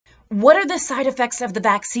What are the side effects of the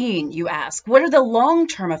vaccine, you ask? What are the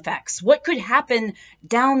long-term effects? What could happen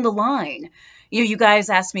down the line? You guys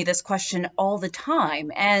ask me this question all the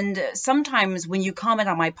time. And sometimes when you comment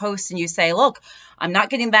on my posts and you say, look, I'm not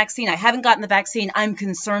getting the vaccine, I haven't gotten the vaccine, I'm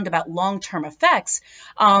concerned about long-term effects,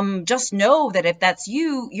 just know that if that's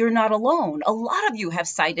you, you're not alone. A lot of you have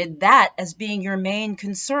cited that as being your main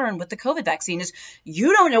concern with the COVID vaccine is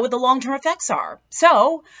you don't know what the long-term effects are.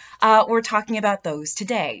 So we're talking about those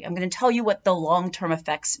today. I'm going to tell you what the long-term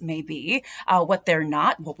effects may be, what they're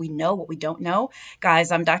not, what we know, what we don't know.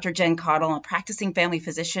 Guys, I'm Dr. Jen Caudle. I'm a practicing family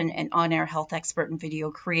physician and on-air health expert and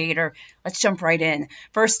video creator. Let's jump right in.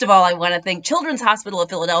 First of all, I want to thank Children's Hospital of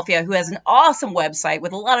Philadelphia, who has an awesome website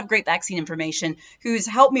with a lot of great vaccine information, who's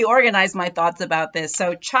helped me organize my thoughts about this.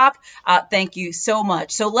 So CHOP, thank you so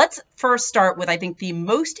much. So let's first start with, I think, the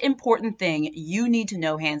most important thing you need to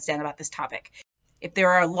know hands down about this topic. If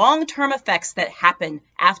there are long-term effects that happen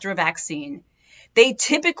after a vaccine, they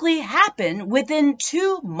typically happen within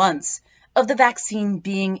 2 months of the vaccine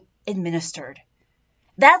being administered.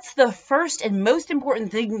 That's the first and most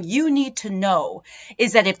important thing you need to know,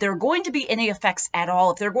 is that if there are going to be any effects at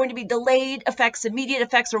all, if there are going to be delayed effects, immediate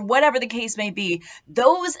effects, or whatever the case may be,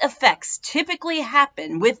 those effects typically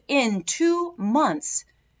happen within 2 months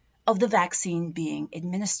of the vaccine being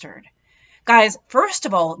administered. Guys, first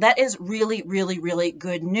of all, that is really, really, really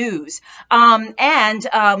good news. There's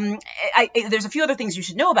a few other things you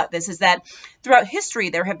should know about this, is that throughout history,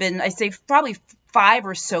 there have been, I say, probably 5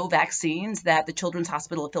 or so vaccines that the Children's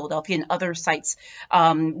Hospital of Philadelphia and other sites,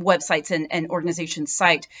 websites and organizations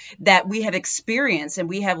cite that we have experienced and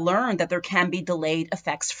we have learned that there can be delayed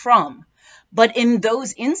effects from. But in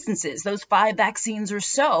those instances, those 5 vaccines or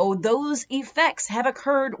so, those effects have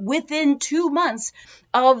occurred within 2 months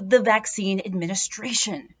of the vaccine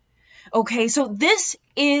administration. Okay, so this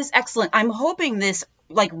is excellent. I'm hoping this,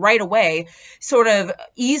 like right away, sort of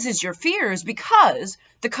eases your fears, because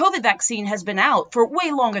the COVID vaccine has been out for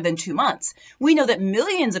way longer than 2 months. We know that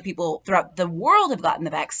millions of people throughout the world have gotten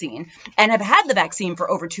the vaccine and have had the vaccine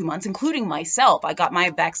for over 2 months, including myself. I got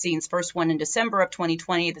my vaccines, first one in December of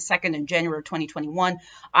 2020, the second in January of 2021.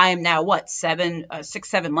 I am now, 6,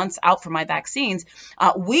 7 months out from my vaccines.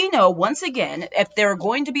 We know, once again, if there are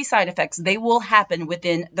going to be side effects, they will happen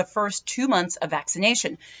within the first 2 months of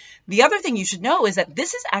vaccination. The other thing you should know is that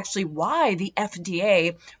this is actually why the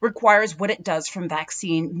FDA requires what it does from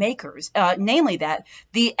vaccine makers, namely that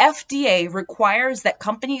the FDA requires that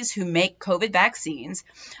companies who make COVID vaccines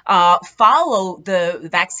follow the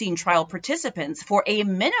vaccine trial participants for a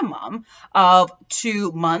minimum of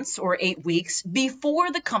 2 months or 8 weeks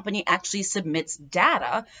before the company actually submits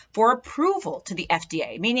data for approval to the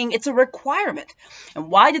FDA, meaning it's a requirement.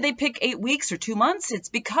 And why did they pick 8 weeks or 2 months? It's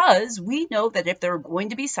because we know that if there are going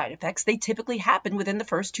to be side effects, they typically happen within the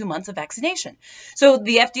first 2 months of vaccination. So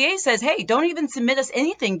the FDA says, hey, don't even submit us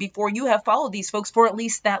anything before you have followed these folks for at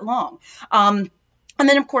least that long. And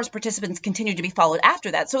then, of course, participants continue to be followed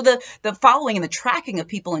after that. So the following and the tracking of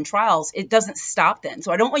people in trials, it doesn't stop then.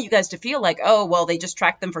 So I don't want you guys to feel like, oh, well, they just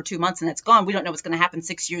tracked them for 2 months and it's gone. We don't know what's going to happen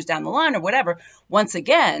 6 years down the line or whatever. Once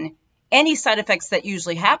again, any side effects that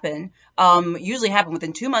usually happen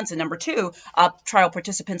within 2 months. And number 2, trial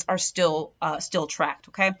participants are still tracked.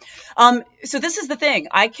 Okay. So this is the thing.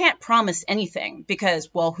 I can't promise anything because,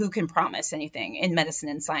 well, who can promise anything in medicine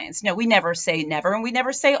and science? No, we never say never, and we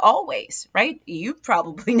never say always, right? You've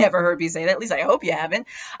probably never heard me say that. At least I hope you haven't,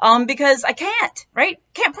 because I can't, right?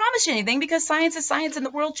 Can't promise you anything because science is science and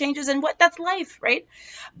the world changes, and that's life, right?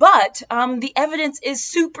 But the evidence is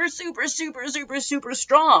super, super, super, super, super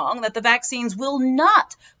strong that the vaccines will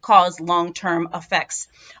not cause long-term effects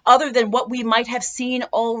other than what we might have seen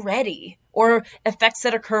already, or effects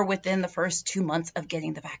that occur within the first 2 months of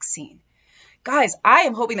getting the vaccine. Guys, I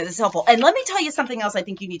am hoping that this is helpful. And let me tell you something else I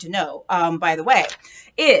think you need to know, by the way,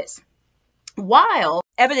 is while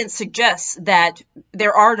evidence suggests that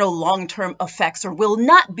there are no long-term effects or will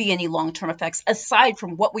not be any long-term effects aside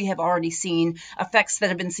from what we have already seen, effects that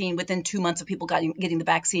have been seen within 2 months of people getting the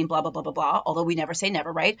vaccine, blah, blah, blah, blah, blah, although we never say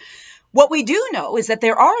never, right? What we do know is that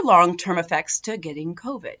there are long-term effects to getting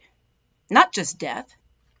COVID, not just death.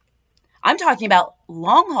 I'm talking about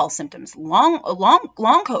long-haul symptoms, long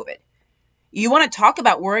COVID. You want to talk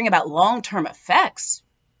about worrying about long-term effects?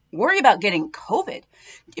 Worry about getting COVID.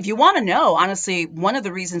 If you want to know, honestly, one of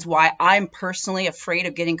the reasons why I'm personally afraid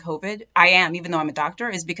of getting COVID, I am, even though I'm a doctor,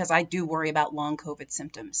 is because I do worry about long COVID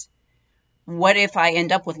symptoms. What if I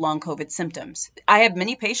end up with long COVID symptoms? I have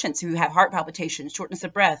many patients who have heart palpitations, shortness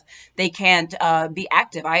of breath. They can't be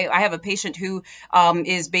active. I have a patient who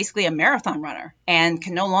is basically a marathon runner and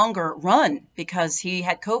can no longer run because he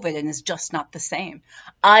had COVID and is just not the same.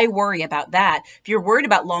 I worry about that. If you're worried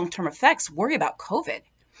about long-term effects, worry about COVID.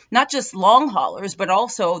 Not just long haulers, but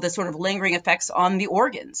also the sort of lingering effects on the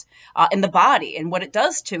organs in the body and what it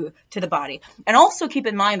does to the body. And also keep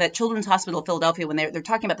in mind that Children's Hospital of Philadelphia, when they're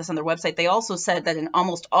talking about this on their website, they also said that in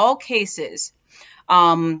almost all cases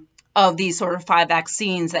of these sort of 5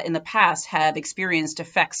 vaccines that in the past have experienced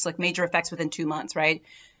effects, like major effects within 2 months, right?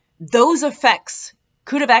 Those effects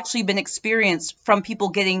could have actually been experienced from people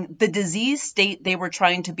getting the disease state they were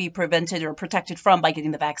trying to be prevented or protected from by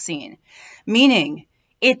getting the vaccine. Meaning,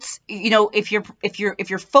 it's, if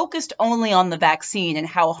you're focused only on the vaccine and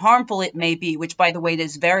how harmful it may be, which by the way, it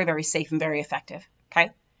is very, very safe and very effective.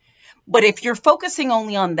 Okay. But if you're focusing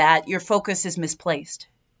only on that, your focus is misplaced.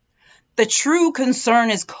 The true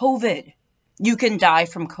concern is COVID. You can die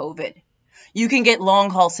from COVID. You can get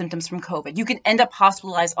long haul symptoms from COVID. You can end up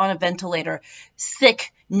hospitalized on a ventilator,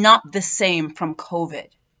 sick, not the same from COVID.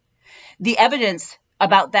 The evidence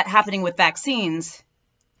about that happening with vaccines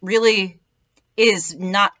really is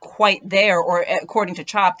not quite there, or according to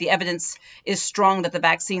CHOP, the evidence is strong that the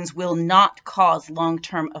vaccines will not cause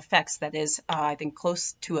long-term effects. That is, I think,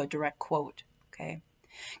 close to a direct quote. Okay.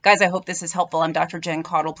 Guys, I hope this is helpful. I'm Dr. Jen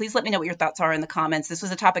Caudle. Please let me know what your thoughts are in the comments. This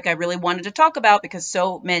was a topic I really wanted to talk about because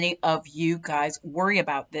so many of you guys worry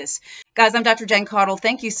about this. Guys, I'm Dr. Jen Caudle.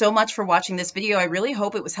 Thank you so much for watching this video. I really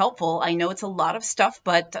hope it was helpful. I know it's a lot of stuff,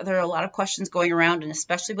 but there are a lot of questions going around, and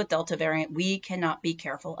especially with Delta variant, we cannot be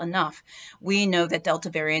careful enough. We know that Delta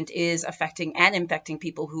variant is affecting and infecting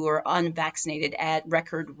people who are unvaccinated at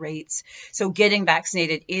record rates. So getting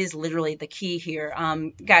vaccinated is literally the key here.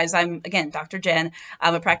 Guys, I'm, again, Dr. Jen.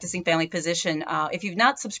 I'm a practicing family physician. If you've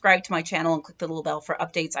not subscribed to my channel and clicked the little bell for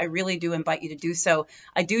updates, I really do invite you to do so.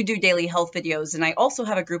 I do daily health videos, and I also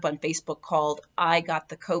have a group on Facebook called I Got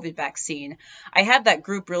the COVID Vaccine. I have that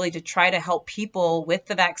group really to try to help people with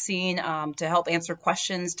the vaccine, to help answer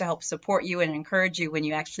questions, to help support you and encourage you when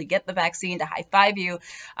you actually get the vaccine, to high five you.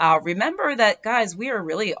 Remember that, guys, we are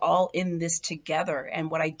really all in this together.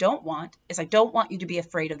 And what I don't want is I don't want you to be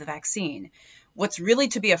afraid of the vaccine. What's really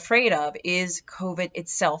to be afraid of is COVID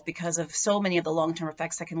itself, because of so many of the long-term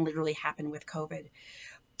effects that can literally happen with COVID.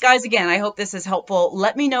 Guys, again, I hope this is helpful.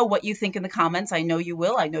 Let me know what you think in the comments. I know you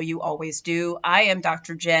will. I know you always do. I am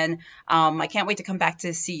Dr. Jen. I can't wait to come back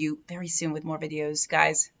to see you very soon with more videos.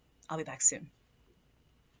 Guys, I'll be back soon.